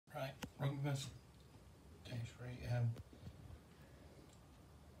VLOGMAS Day 3.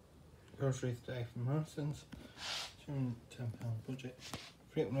 Groceries today from Morrisons. £210 budget.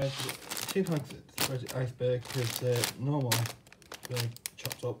 £3 £2 iceberg because normal really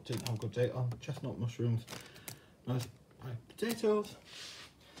chopped up, didn't have a good date on. Chestnut mushrooms, nice potatoes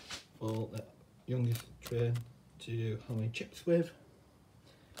for the youngest train to do homemade chips with.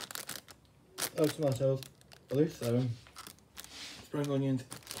 Tomatoes, a loose lemon, spring onions,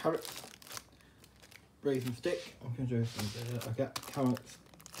 carrots, raisin stick. I'm going to do some. I get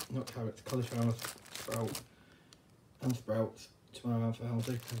cauliflower, sprouts tomorrow for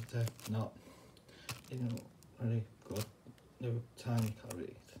healthy because they're not really good. They're tiny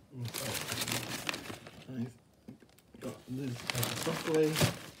calories. I've got this type of broccoli,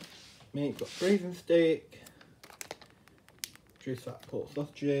 meat, got raisin steak, juice fat pork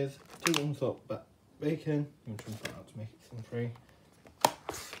sausages, 2 ounces of bacon. I'm trying to out to make it some free.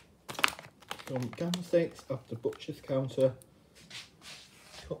 Some gammon steaks off the butcher's counter.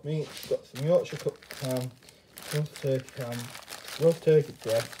 Cut meat, got some Yorkshire cooked ham, roast turkey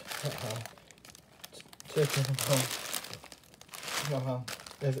breast, not ham, turkey ham.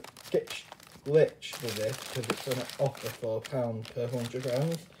 There's a glitch with this because it's on an offer for £1 per 100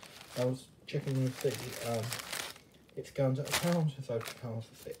 grams. I was checking with the it's gone to £1, so £1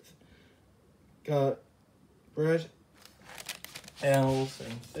 for 6. Got bread, L's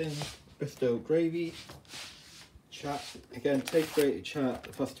and thin, Bristol gravy, chat. Again, taste rated chat. The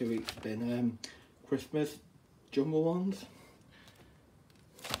past 2 weeks have been Christmas jumbo ones.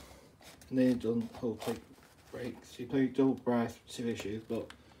 And they've done whole take breaks. You play double price for 2 issues,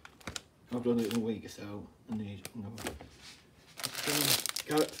 but I've done it in a week or so and need another.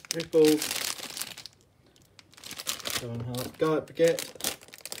 Garlic pickles. Garlic baguette,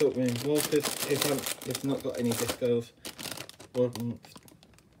 cooked with waters. If not got any discos,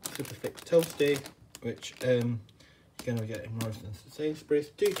 super thick toasty, which you're gonna get in Morrisons and Sainsbury's.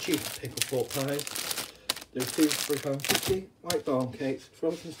 2 cheese pickle pork pies. There's 2 for £3.50. White barn cakes,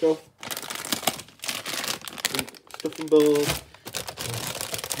 frozen stuff, stuffing balls,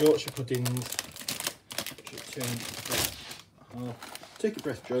 Yorkshire puddings, which is £2.50. Turkey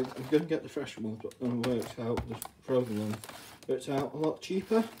breast joint. I'm going to get the fresh ones, but then works out the frozen ones. Works out a lot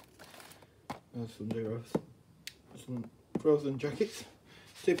cheaper. There's some zeros. Some frozen jackets.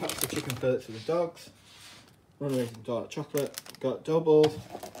 2 packs of chicken fillets for the dogs. Runaway some dark chocolate. Got dough balls.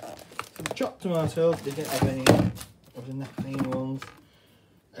 Some chopped tomatoes. They didn't have any of the nectarine ones.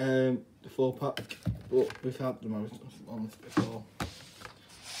 The 4-pack, but we've had the Morrisons ones before.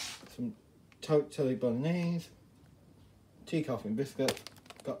 Some tortilla bolognese. Tea, coffee and biscuits.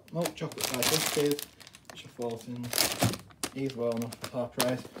 Got milk chocolate pie biscuits, which are 14. These were on offer half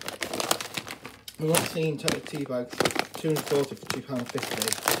price. We've not seen tea bags, 240 for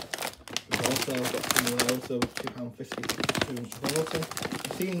 £2.50. We've also got some of those, so £2.50 for 240.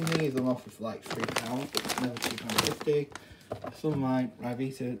 I've seen these on offer for like £3, but it's never £2.50. Some of my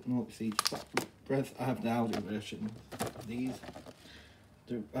Rivita milk seed breads. I have the Aldi version of these.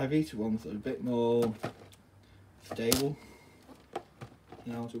 The Rivita ones are a bit more stable.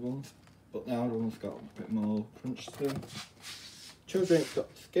 The outer ones, but the outer ones got a bit more crunch to them. Children's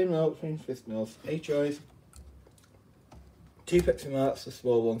got skim milk, fist milk, HIs, 2 Pepsi Marks, the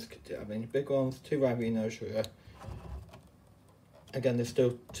small ones, didn't have any big ones, 2 Ribena no sugar. Again, they're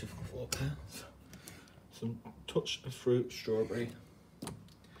still 2 for £4. Some touch of fruit, strawberry.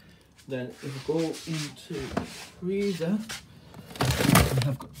 Then if we go into the freezer, we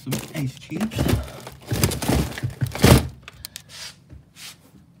have got some Ace cheese.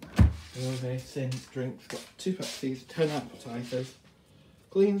 Since drinks, got 2 Pepsis, 10 appetisers,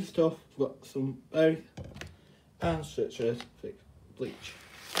 clean stuff, we've got some berry and citrus bleach.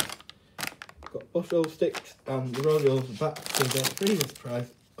 Got buffalo sticks and the rodeos are back to the previous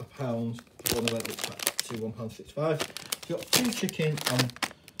price of £1 for one of them, it's back to £1.65. We've got 2 chicken and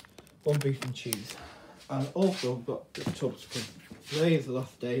 1 beef and cheese. And also we've got the tubs because today is the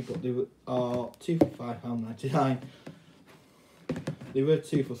last day, but they are 2 for £5.99. They were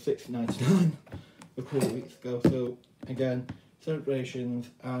 2 for £6.99 a couple of weeks ago. So again, celebrations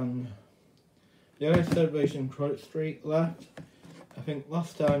and the only celebration Croix Street left. I think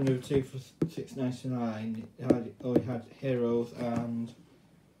last time they were 2 for £6.99. It only had Heroes and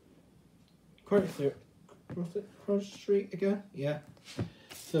Croix Street again. Yeah.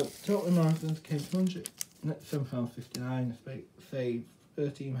 So total Morrisons came to £7.59. Save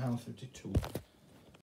 £13.52.